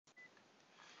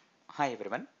Hi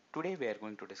everyone, today we are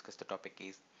going to discuss the topic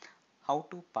is how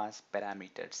to pass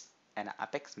parameters and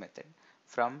Apex method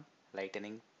from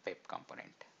Lightning Web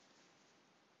Component.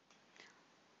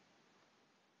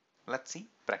 Let's see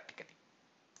practically.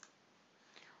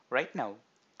 Right now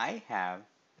I have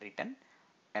written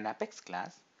an Apex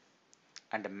class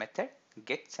and a method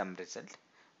get some result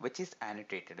which is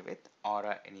annotated with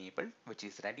aura enabled, which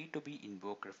is ready to be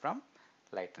invoked from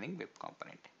Lightning Web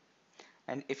Component.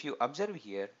 And if you observe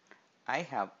here, I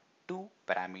have two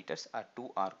parameters or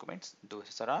two arguments.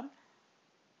 Those are all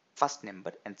first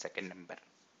number and second number,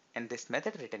 and this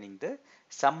method returning the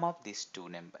sum of these two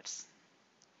numbers.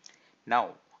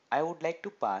 Now I would like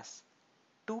to pass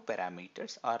two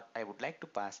parameters, or I would like to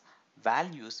pass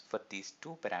values for these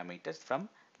two parameters from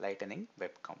Lightning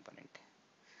Web Component.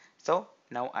 So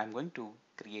now I'm going to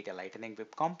create a Lightning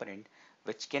Web Component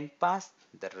which can pass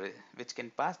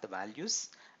the values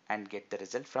and get the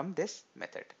result from this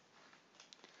method.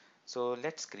 So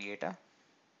let's create a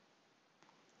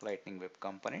Lightning Web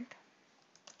Component.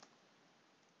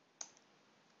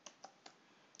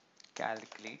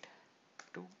 Calculate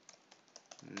two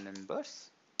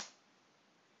numbers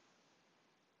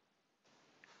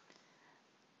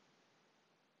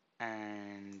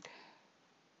and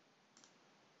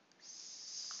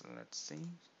let's see,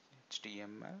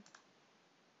 HTML,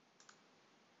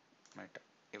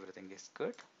 everything is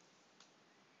good.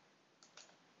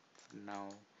 Now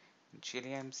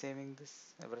initially I'm saving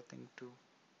this everything to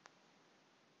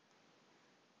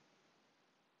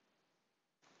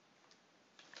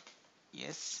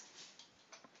yes.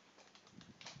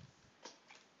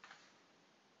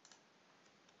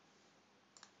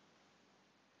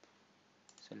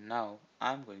 So now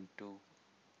I'm going to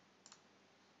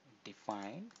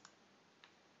define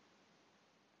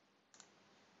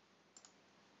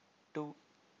two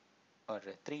or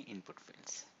three input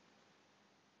fields.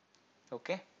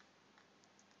 Okay,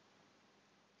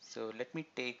 so let me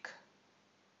take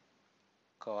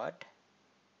code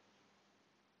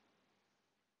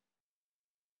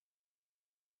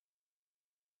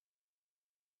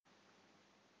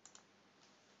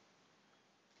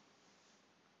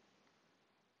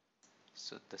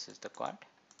so this is the code.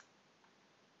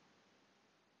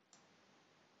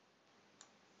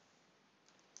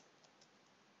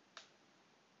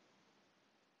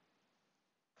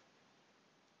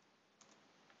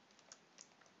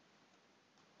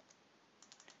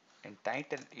 And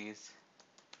title is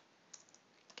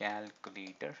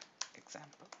calculator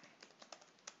example.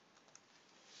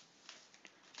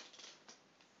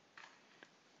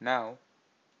 Now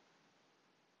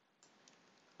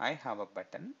I have a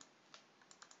button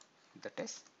that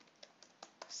is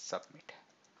submit.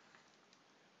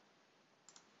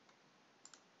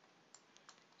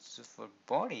 So for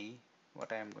body,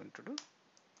 what I am going to do,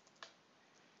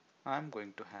 I am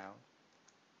going to have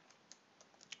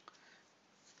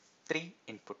three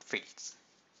input fields.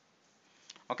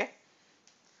 Okay,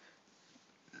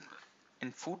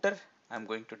 in footer I'm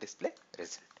going to display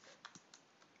result.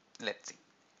 Let's see.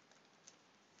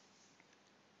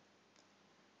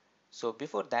 So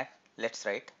before that, let's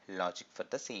write logic for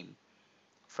the same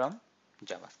from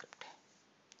JavaScript.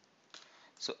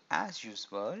 So as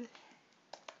usual,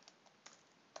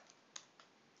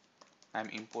 I'm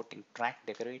importing track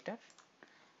decorator,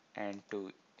 and to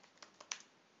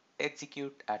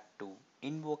execute to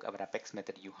invoke our Apex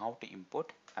method, you have to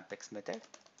import Apex method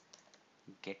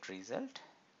get result,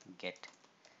 get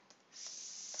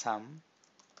some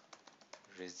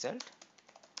result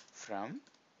from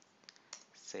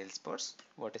Salesforce.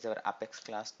 What is our Apex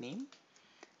class name?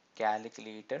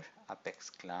 Calculator Apex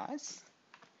class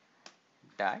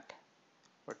dot,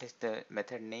 what is the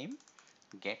method name?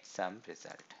 Get some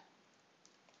result.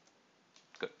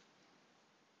 Good.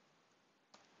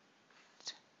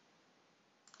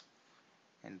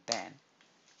 And then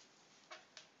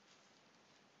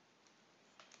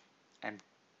I'm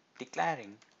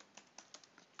declaring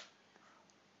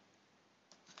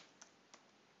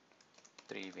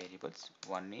three variables.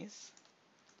 One is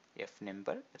f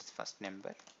number, it's first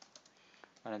number.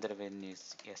 Another one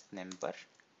is s number,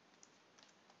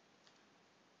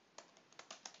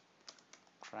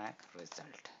 track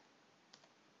result,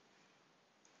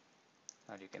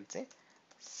 or you can say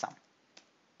sum.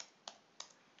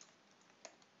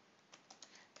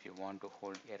 If you want to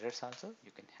hold errors also,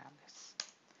 you can have this.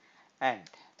 And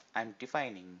I'm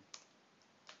defining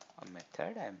a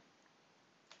method. I'm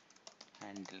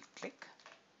handle click.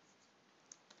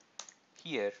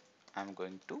 Here I'm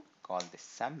going to call this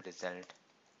sum result.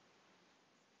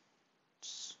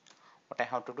 What I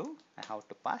have to do, I have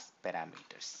to pass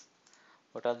parameters.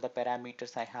 What are the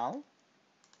parameters I have?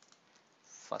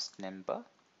 first number.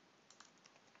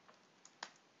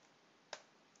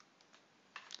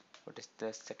 What is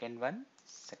the second one?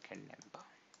 Second number.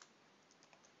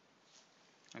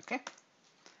 Okay,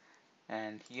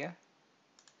 and here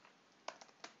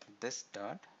this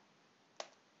dot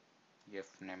f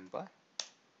number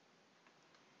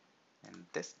and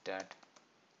this dot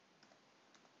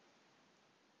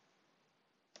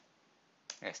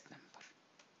s number.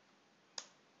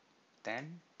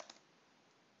 Then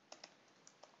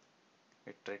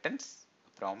it returns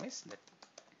a promise that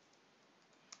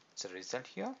it's a result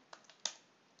here.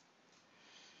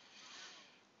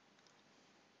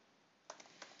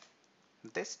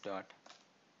 This dot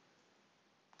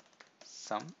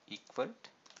sum equal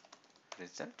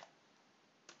result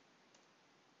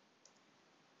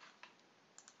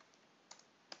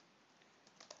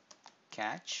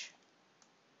catch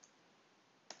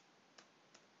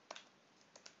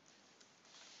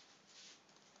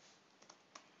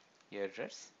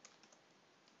errors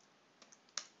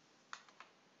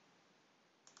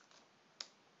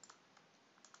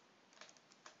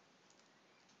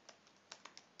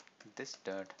this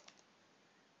dot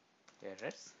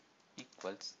errors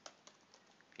equals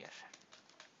error.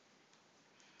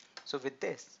 So with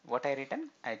this, what I written?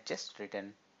 I just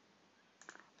written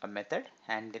a method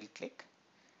handle click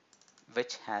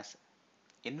which has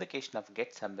invocation of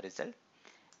get sum result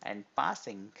and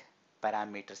passing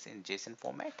parameters in JSON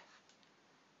format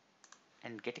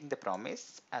and getting the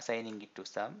promise, assigning it to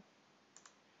sum.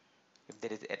 If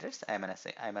there is errors, I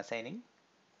am assigning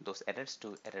those errors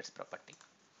to errors property.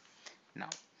 Now,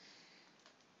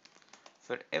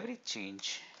 for every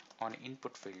change on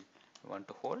input field I want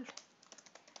to hold,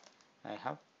 I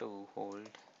have to hold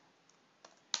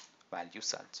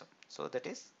values also. So that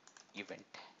is event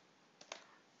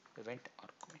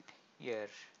argument. Here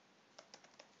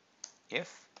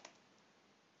if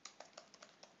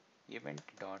event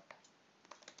dot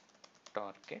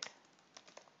target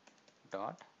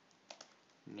dot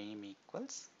name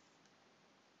equals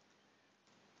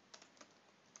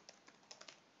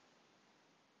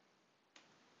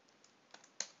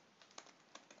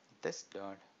this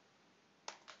dot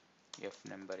f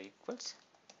number equals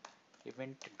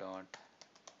event dot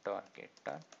target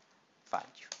dot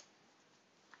value.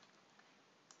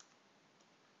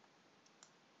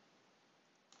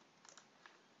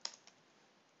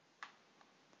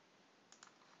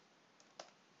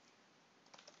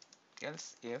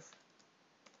 Else if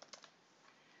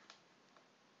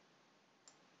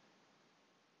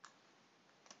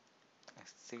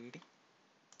std.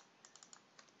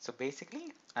 So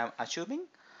basically I'm assuming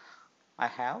I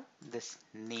have this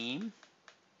name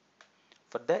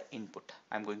for the input.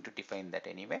 I'm going to define that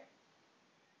anyway.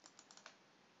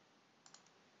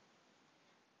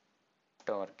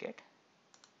 Target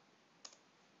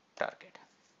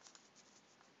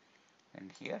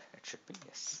and here it should be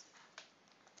yes.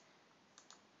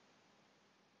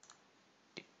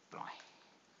 Deploy.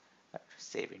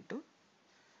 Save into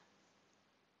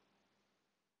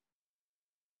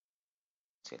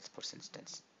Salesforce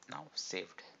instance. Now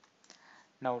saved.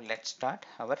 Now let's start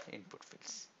our input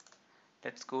fields.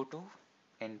 Let's go to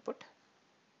input.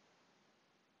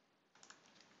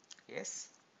 Yes.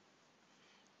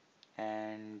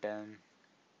 And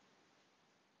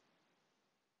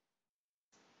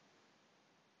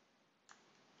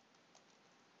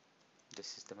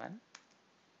this is the one.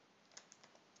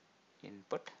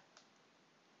 Input.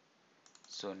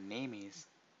 So name is,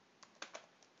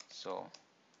 so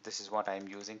this is what I am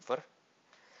using for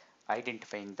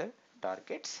identifying the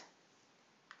targets,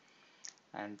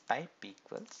 and type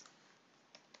equals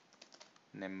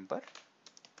number,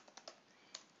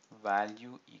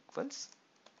 value equals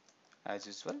as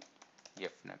usual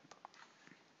f number.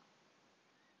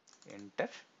 Enter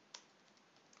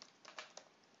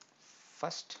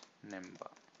first number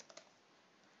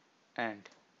and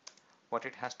what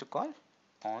it has to call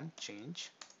on change.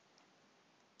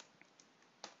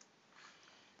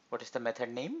 What is the method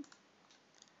name?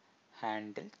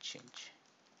 Handle change.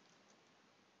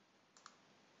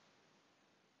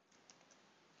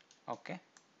 Okay.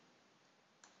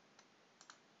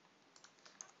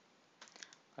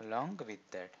 Along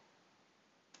with that,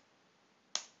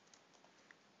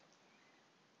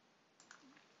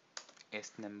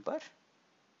 s number,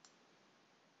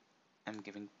 I'm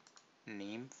giving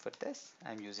name for this.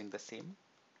 I'm using the same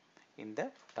in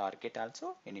the target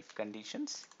also in if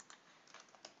conditions.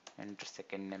 Enter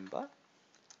second number,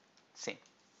 same.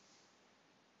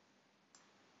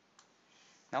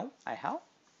 Now I have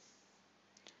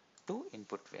two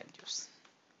input values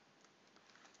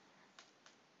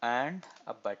and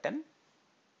a button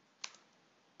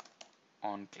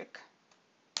on click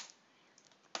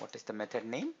What is the method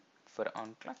name for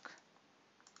onClock?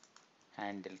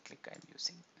 Handle click I'm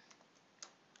using.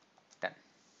 Done.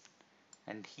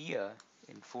 And here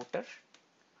in footer,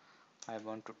 I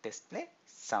want to display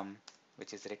sum,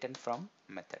 which is written from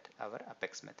method, our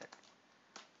Apex method.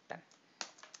 Done.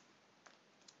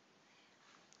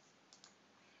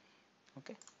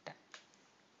 Okay, done.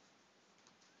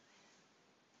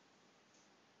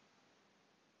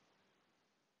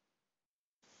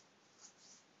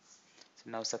 So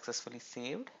now successfully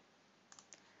saved.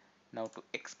 Now to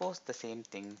expose the same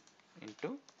thing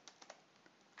into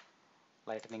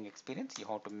lightning experience, you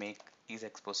have to make is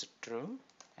exposed true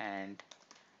and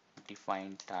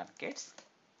define targets.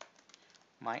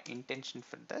 My intention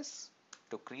for this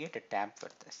to create a tab for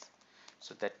this.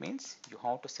 So that means you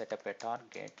have to set up a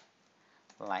target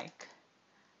like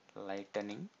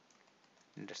lightning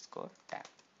underscore tab.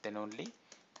 Then only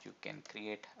you can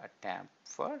create a tab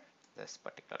for this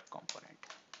particular component.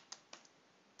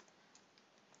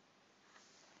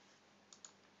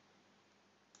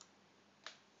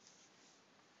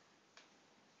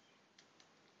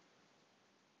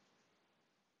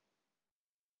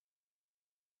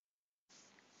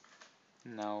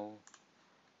 Now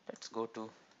let's go to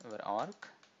our org.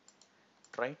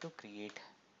 Try to create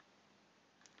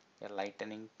a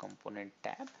lightning component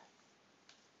tab.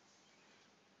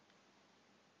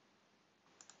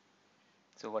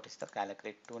 So what is the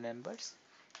calculate two numbers?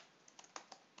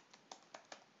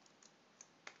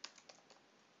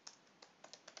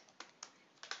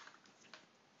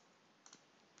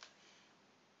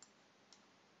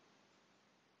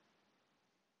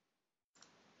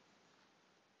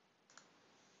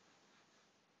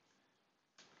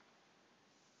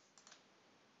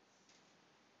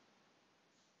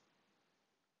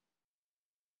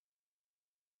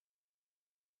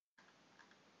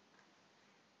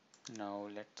 Now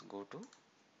let's go to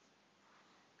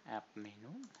app menu,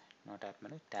 not app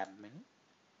menu, tab menu.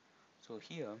 So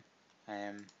here I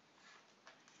am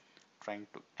trying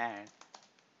to add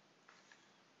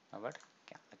our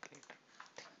calculator.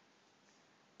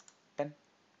 Done.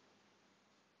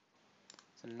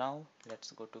 So now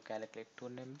let's go to calculate two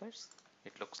numbers.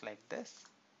 It looks like this.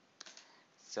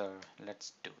 So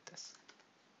let's do this.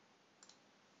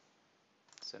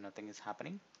 So nothing is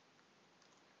happening.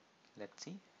 Let's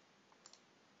see.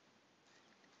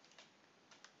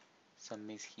 Sum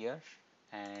is here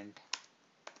and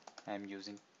I'm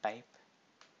using type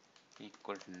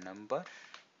equal to number.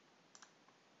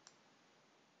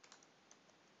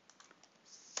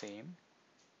 Same.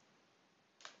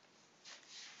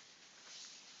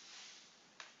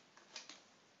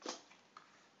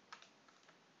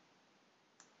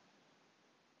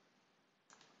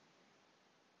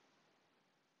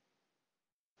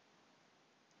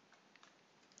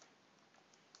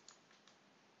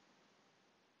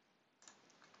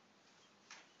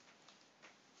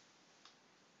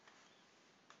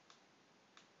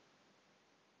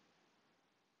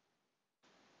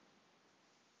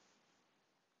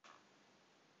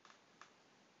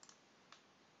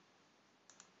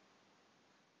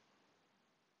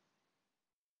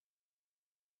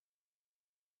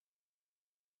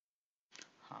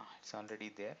 It's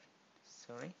already there.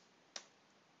 Sorry.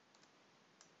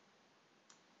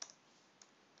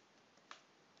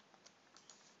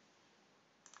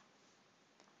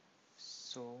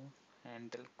 So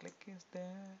handle click is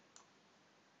there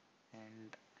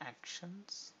and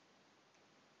actions.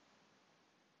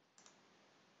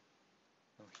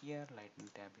 So here lightning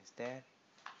tab is there.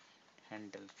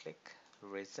 Handle click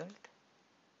result.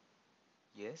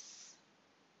 Yes.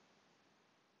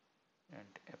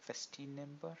 And FST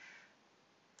number.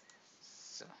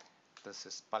 So this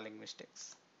is spelling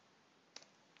mistakes.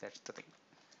 That's the thing.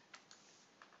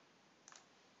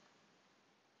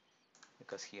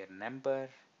 Because here number,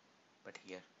 but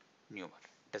here newer.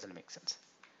 Doesn't make sense.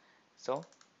 So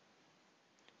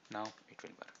now it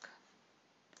will work.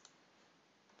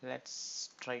 Let's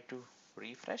try to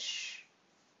refresh.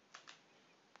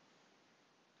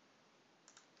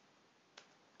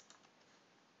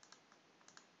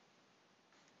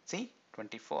 See,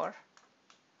 24,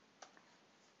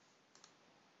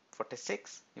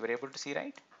 46. You were able to see,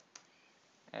 right?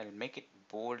 I'll make it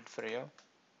bold for you.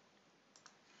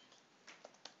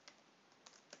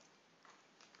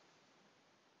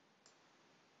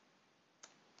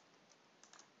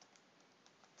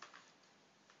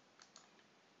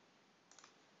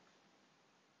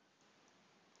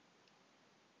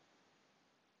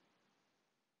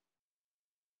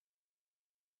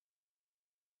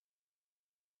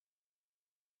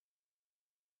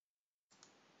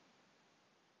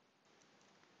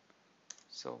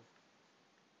 So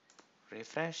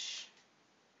refresh.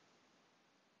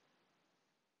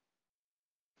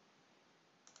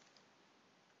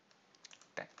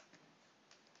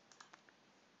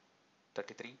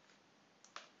 33.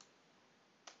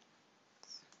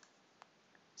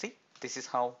 See, this is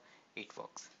how it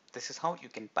works. This is how you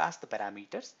can pass the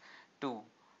parameters to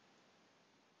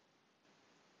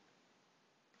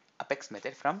Apex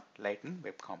method from Lightning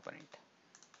Web Component.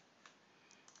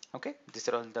 Okay, these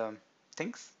are all the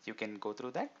things. You can go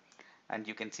through that and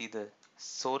you can see the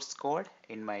source code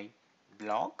in my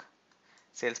blog,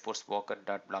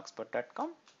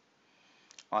 salesforcewalker.blogspot.com.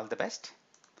 All the best.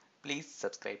 Please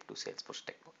subscribe to Salesforce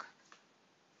Textbook.